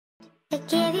I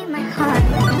gave you my heart.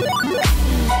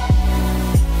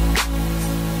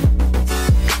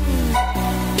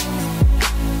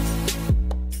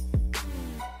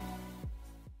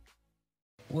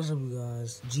 What's up, you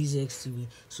guys? JEEZYXTV.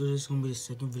 So this is gonna be the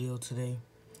second video today.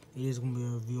 It is gonna be a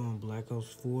review on Black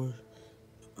Ops 4,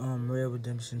 Red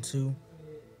Redemption 2,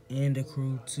 and The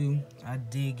Crew 2. I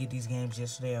did get these games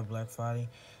yesterday at Black Friday.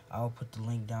 I'll put the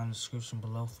link down in the description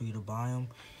below for you to buy them.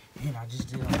 And I just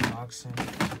did an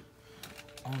unboxing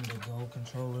on the Go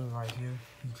controller right here.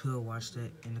 You could watch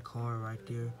that in the car right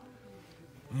there.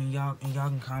 And y'all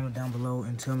can comment down below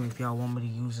and tell me if y'all want me to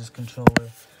use this controller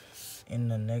in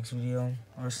the next video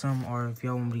or something, or if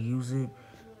y'all want me to use it.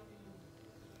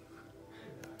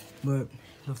 But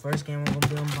the first game I'm gonna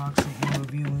be unboxing and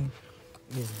reviewing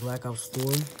is Black Ops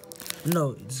 4.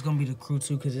 No, it's gonna be The Crew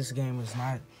 2 because this game is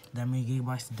not that many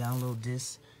gigabytes to download.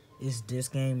 This is this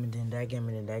game and then that game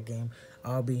and then that game.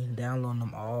 I'll be downloading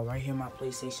them all. Right here, my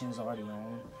PlayStation is already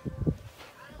on.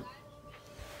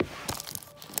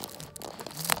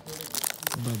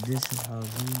 But this is how it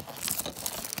reads.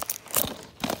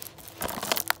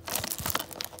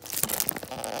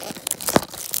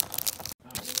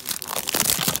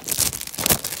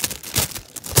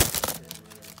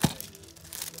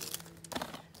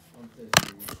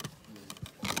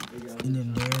 And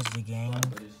then there's the game,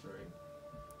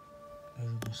 as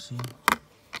you can see.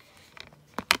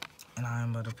 And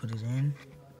I'm about to put it in.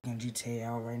 I'm GTA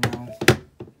out right now.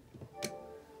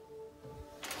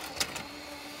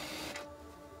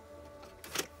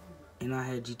 And I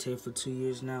had GTA for 2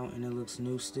 years now, and it looks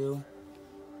new still.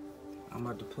 I'm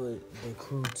about to put The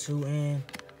Crew 2 in,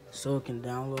 so it can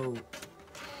download.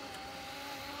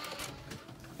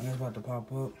 And it's about to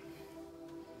pop up.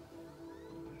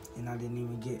 And I didn't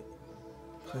even get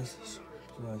PlayStation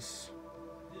Plus.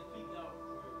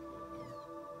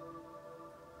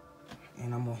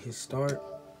 And I'm gonna hit start.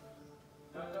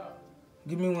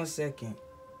 Give me 1 second.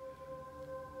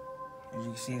 As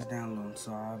you can see, it's downloading,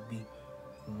 so I'll be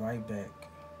right back.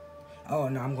 Oh,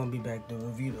 no, I'm gonna be back to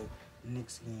review the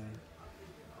next game.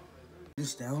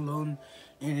 It's downloading,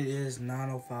 and it is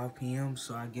 9:05 p.m.,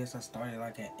 so I guess I started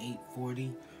like at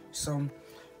 8:40 something.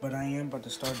 But I am about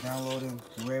to start downloading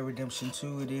Red Redemption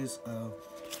 2. It is a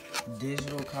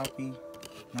digital copy,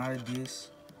 not a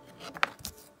disc.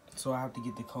 So I have to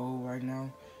get the code right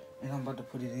now. And I'm about to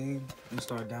put it in and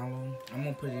start downloading. I'm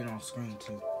going to put it on screen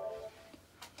too.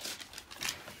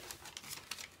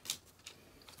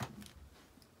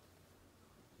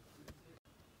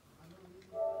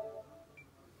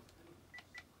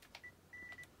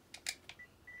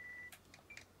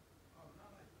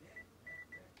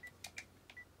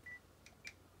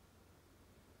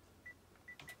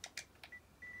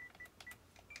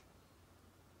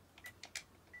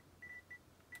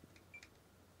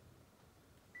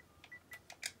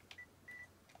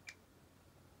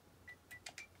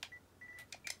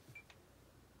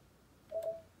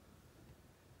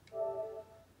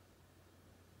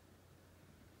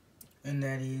 And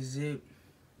that is it.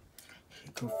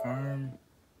 Hit confirm.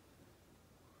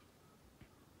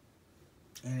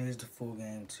 And it's the full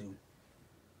game too.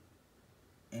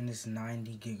 And it's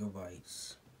 90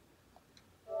 gigabytes.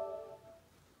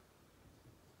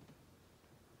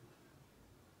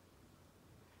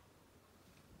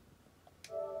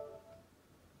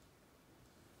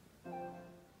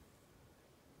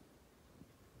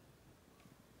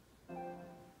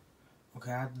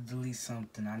 Okay, I have to delete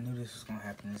something. I knew this was gonna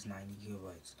happen. It's 90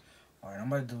 gigabytes. Alright, I'm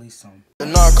about to delete something. The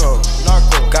narco.